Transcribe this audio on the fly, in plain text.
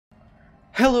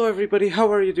Hello everybody, how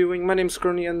are you doing? My name's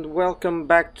Crony and welcome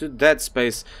back to Dead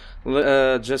Space.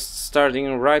 Just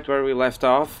starting right where we left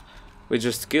off. We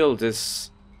just killed this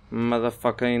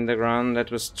motherfucker in the ground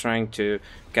that was trying to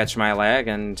catch my leg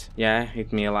and yeah,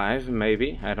 eat me alive,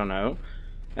 maybe, I don't know.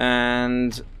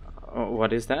 And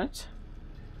what is that?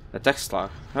 A text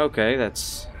log. Okay,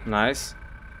 that's nice.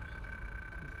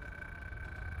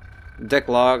 Deck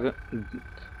log.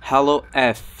 Hello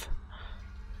F.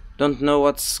 Don't know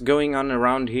what's going on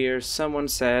around here. Someone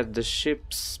said the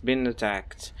ship's been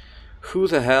attacked. Who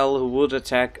the hell would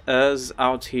attack us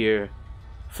out here?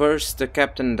 First the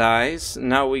captain dies,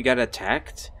 now we get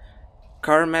attacked?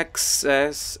 Carmack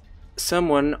says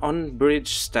someone on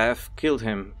bridge staff killed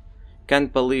him.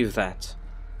 Can't believe that.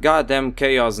 Goddamn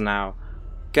chaos now.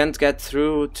 Can't get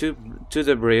through to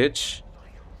the bridge.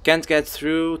 Can't get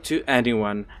through to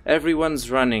anyone. Everyone's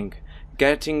running.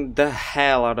 Getting the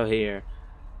hell out of here.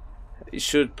 You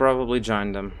should probably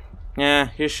join them.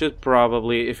 Yeah, you should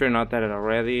probably, if you're not that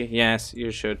already. Yes,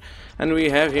 you should. And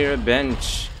we have here a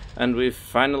bench. And we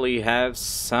finally have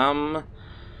some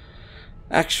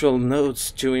actual notes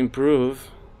to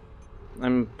improve.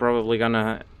 I'm probably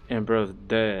gonna improve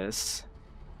this.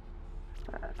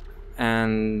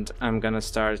 And I'm gonna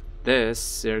start this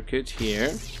circuit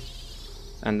here.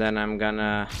 And then I'm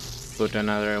gonna put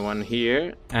another one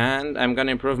here. And I'm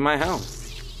gonna improve my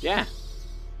health. Yeah.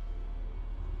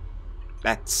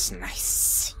 That's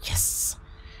nice. Yes.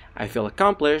 I feel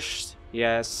accomplished.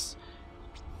 Yes.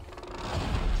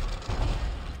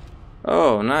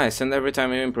 Oh, nice. And every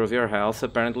time you improve your health,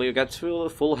 apparently you get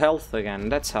full health again.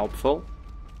 That's helpful.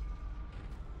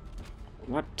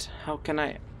 What? How can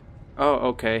I... Oh,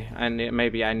 okay.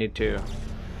 Maybe I need to...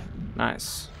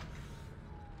 Nice.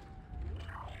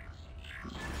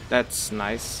 That's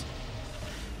nice.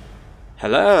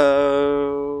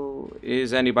 Hello?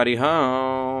 Is anybody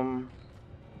home?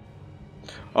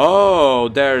 Oh,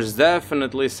 there's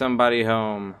definitely somebody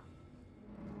home.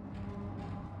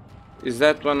 Is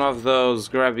that one of those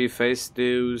grabby face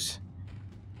dudes?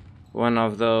 One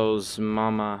of those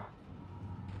mama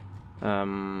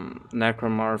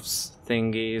necromorphs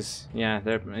thingies? Yeah,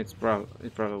 it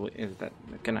probably is that.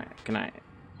 Can I?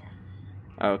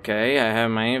 Okay, I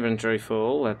have my inventory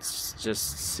full. Let's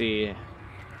just see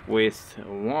with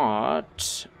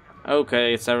what.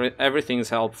 Okay, it's everything's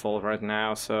helpful right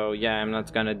now, so yeah, I'm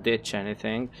not gonna ditch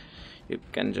anything. You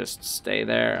can just stay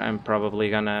there. I'm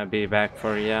probably gonna be back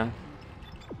for ya.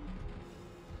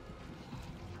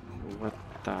 What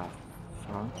the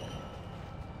fuck?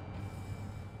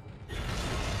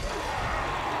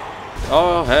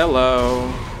 Oh,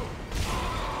 hello.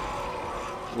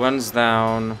 One's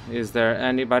down. Is there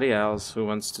anybody else who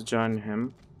wants to join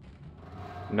him?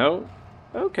 No?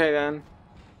 Okay then.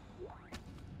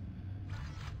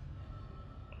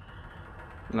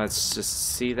 Let's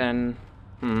just see then.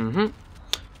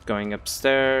 Going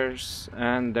upstairs,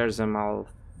 and there's a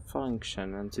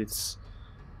malfunction, and it's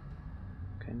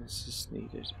kindness is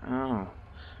needed. Oh,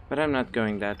 but I'm not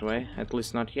going that way, at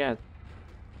least not yet.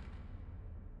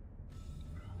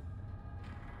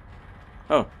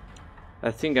 Oh,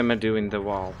 I think I'm doing the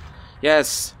wall.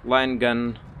 Yes, line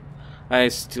gun. I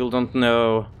still don't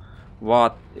know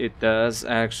what it does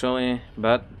actually,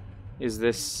 but is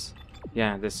this...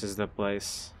 Yeah, this is the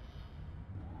place.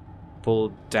 Pull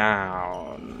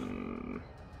down.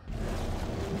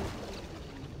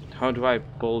 How do I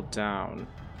pull down?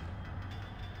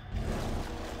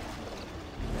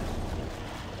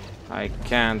 I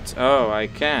can't. Oh, I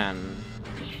can.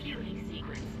 Refueling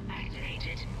sequence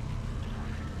activated.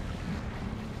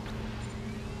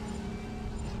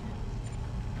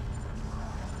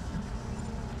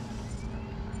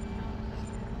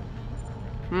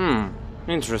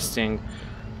 Interesting.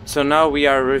 So now we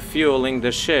are refueling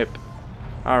the ship,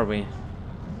 are we?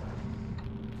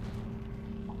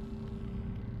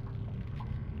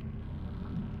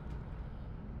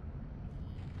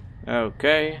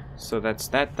 Okay, so that's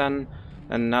that done.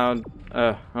 And now,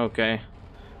 okay.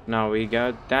 Now we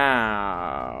go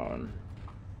down.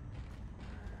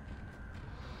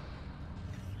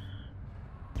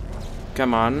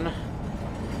 Come on.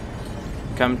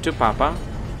 Come to Papa.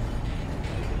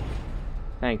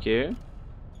 Thank you.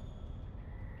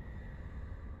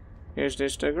 Is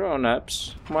this the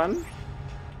grown-ups one?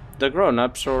 The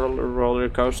grown-ups roller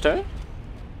coaster?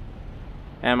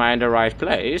 Am I in the right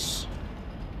place?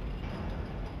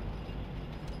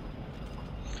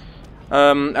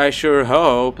 I sure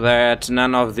hope that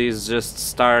none of these just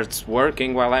starts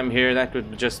working while I'm here. That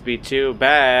would just be too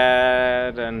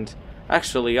bad and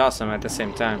actually awesome at the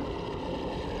same time.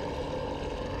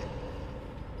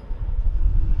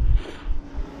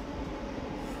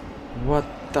 What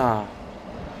the?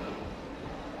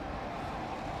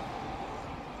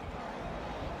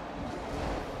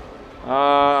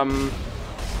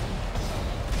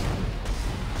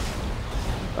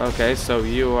 Okay, so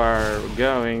you are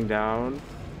going down.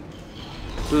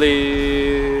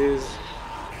 Please.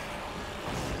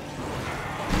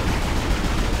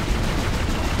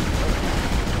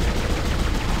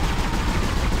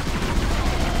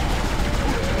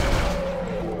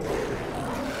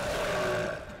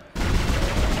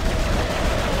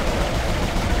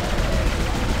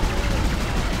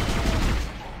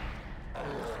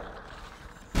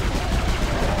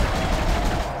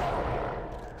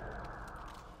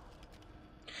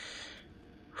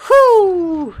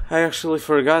 Whew! I actually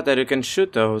forgot that you can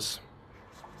shoot those.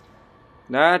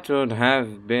 That would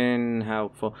have been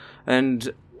helpful.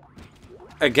 And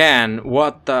again,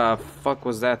 what the fuck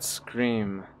was that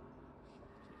scream?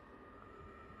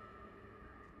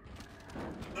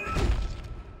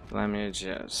 Let me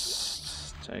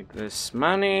just take this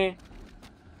money.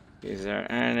 Is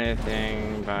there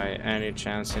anything by any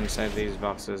chance inside these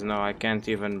boxes? No, I can't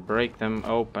even break them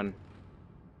open.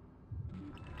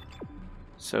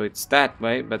 So it's that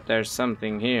way, but there's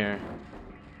something here.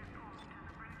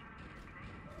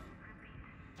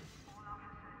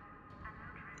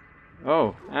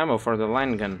 Oh, ammo for the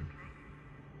line gun.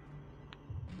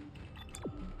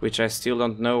 Which I still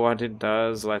don't know what it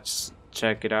does. Let's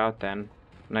check it out then.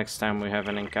 Next time we have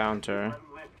an encounter.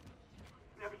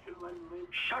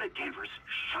 Shut it, Danvers.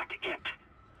 Shut it.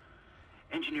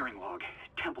 Engineering log.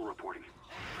 Temple reporting.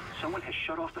 Someone has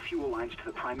shut off the fuel lines to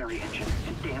the primary engine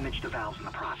and damaged the valves in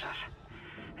the process.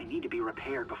 They need to be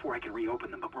repaired before I can reopen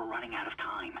them, but we're running out of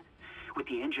time. With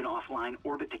the engine offline,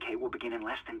 orbit decay will begin in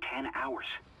less than 10 hours.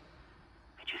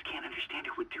 I just can't understand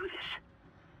who would do this.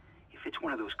 If it's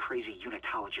one of those crazy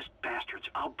unitologist bastards,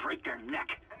 I'll break their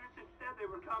neck. Henderson said they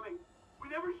were coming. We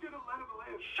never should have let them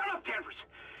live. Shut up, Danvers!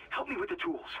 Help me with the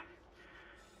tools.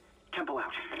 Temple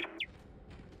out.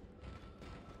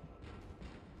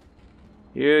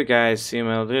 You guys seem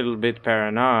a little bit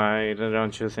paranoid,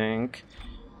 don't you think?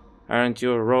 Aren't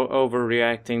you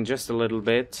overreacting just a little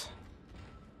bit?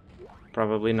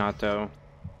 Probably not, though.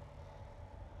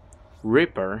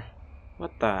 Ripper?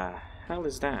 What the hell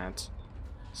is that?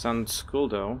 Sounds cool,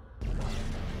 though.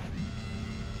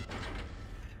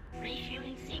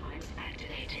 Refueling sequence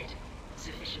activated.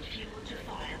 Sufficient fuel to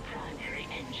fire primary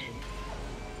engine.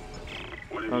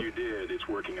 Whatever you did, it's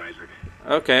working, Isaac.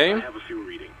 Okay. I have a fuel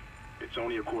reading. It's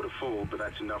only a quarter full, but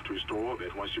that's enough to restore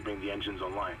orbit once you bring the engines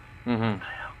online.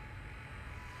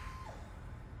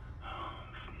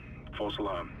 False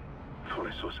alarm. Thought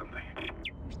I saw something.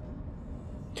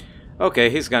 Okay,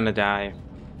 he's gonna die.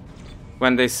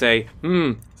 When they say,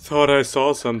 thought I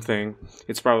saw something,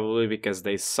 it's probably because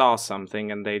they saw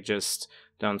something and they just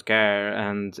don't care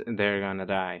and they're gonna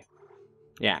die.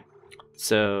 Yeah.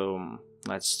 So,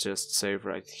 let's just save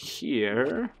right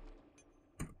here.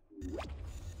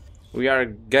 We are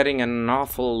getting an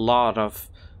awful lot of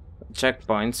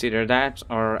checkpoints, either that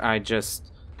or I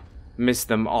just miss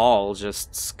them all,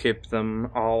 just skip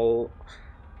them all.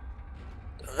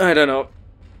 I don't know.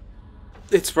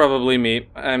 It's probably me.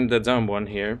 I'm the dumb one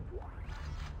here.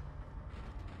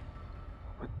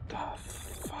 What the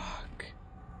fuck?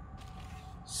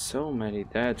 So many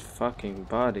dead fucking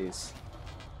bodies.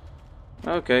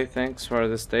 Okay, thanks for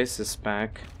the stasis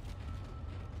pack.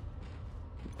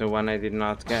 The one I did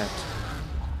not get.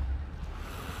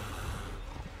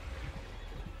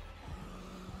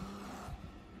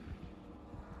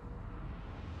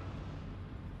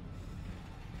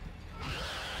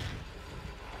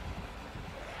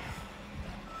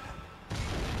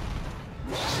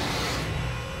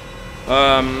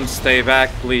 Stay back,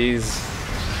 please.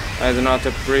 I do not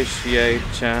appreciate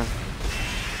ya.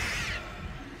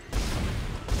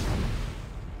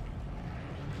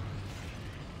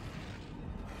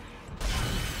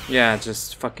 Yeah,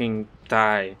 just fucking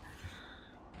die.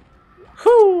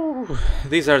 Whew!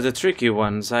 These are the tricky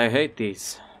ones. I hate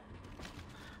these.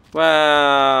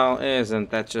 Well,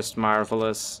 isn't that just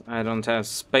marvelous? I don't have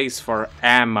space for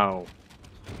ammo.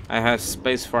 I have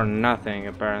space for nothing,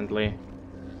 apparently.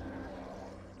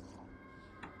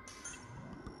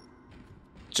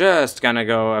 Just gonna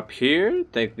go up here,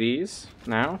 take these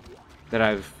now that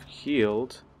I've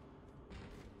healed.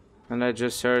 And I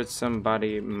just heard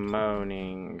somebody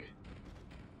moaning.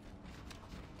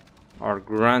 Or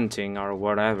grunting or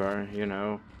whatever, you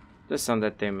know. The sound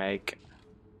that they make.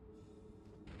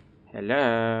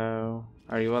 Hello?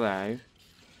 Are you alive?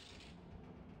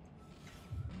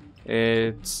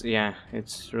 It's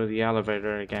through the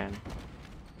elevator again.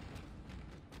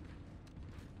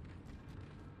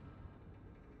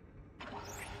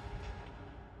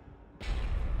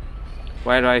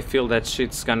 Why do I feel that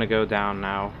shit's gonna go down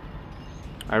now?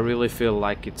 I really feel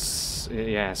like it's...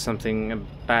 yeah, something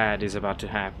bad is about to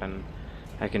happen.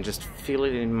 I can just feel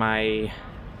it in my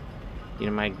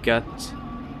gut.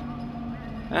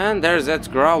 And there's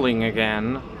that growling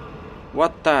again.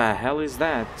 What the hell is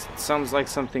that? It sounds like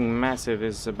something massive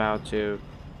is about to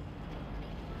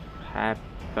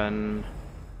happen.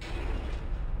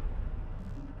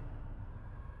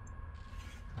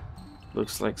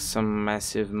 Looks like some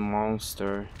massive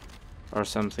monster or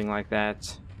something like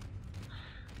that.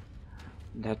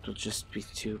 That would just be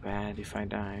too bad if I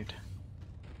died,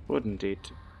 wouldn't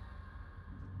it?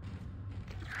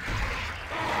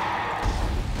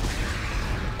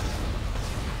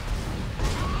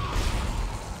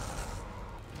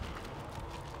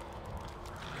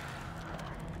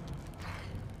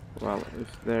 Well,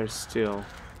 if there's still...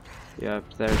 yep,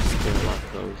 there's still a lot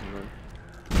closer.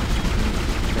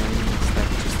 That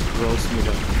just grows me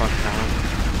the fuck out.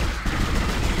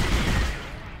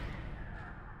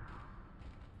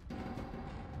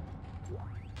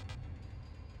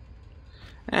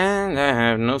 And I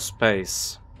have no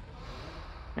space.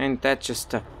 Ain't that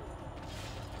just a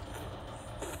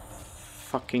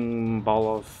fucking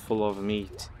ball full of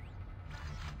meat?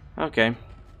 Okay,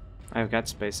 I've got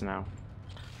space now.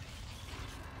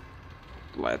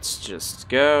 Let's just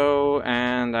go,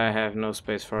 and I have no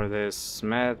space for this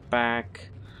med pack.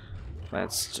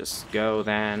 Let's just go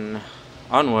then.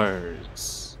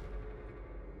 Onwards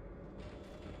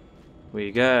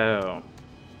we go.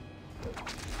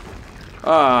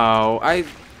 Oh, I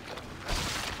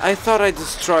thought I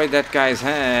destroyed that guy's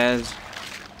head.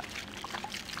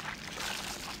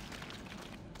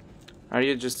 Are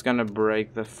you just gonna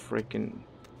break the freaking...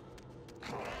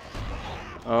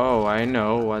 oh, I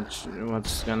know what's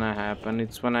gonna happen.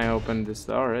 It's when I open this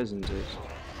door, isn't it?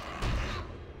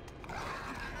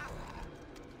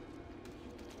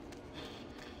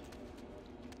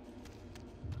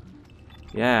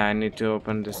 Yeah, I need to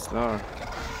open this door.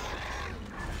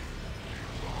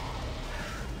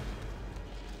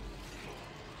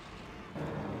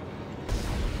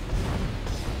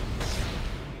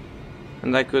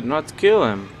 And I could not kill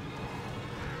him.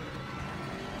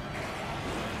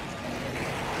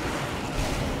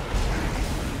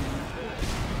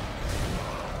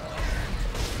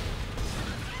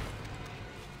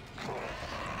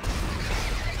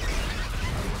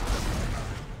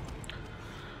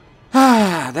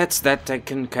 That's that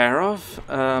taken care of.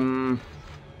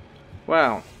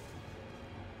 Well,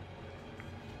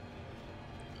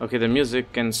 okay, the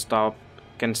music can stop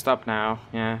now.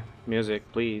 Yeah,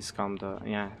 music, please calm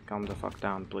the fuck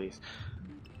down, please.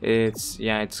 It's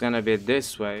gonna be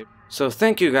this way. So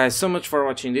thank you guys so much for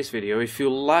watching this video. If you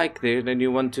liked it and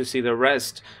you want to see the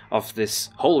rest of this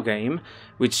whole game,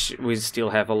 which we still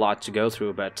have a lot to go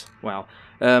through, but well,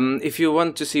 if you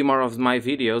want to see more of my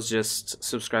videos, just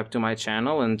subscribe to my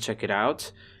channel and check it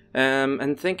out.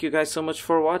 And thank you guys so much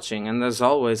for watching, and as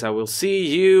always, I will see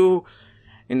you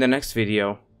in the next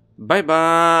video. Bye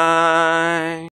bye!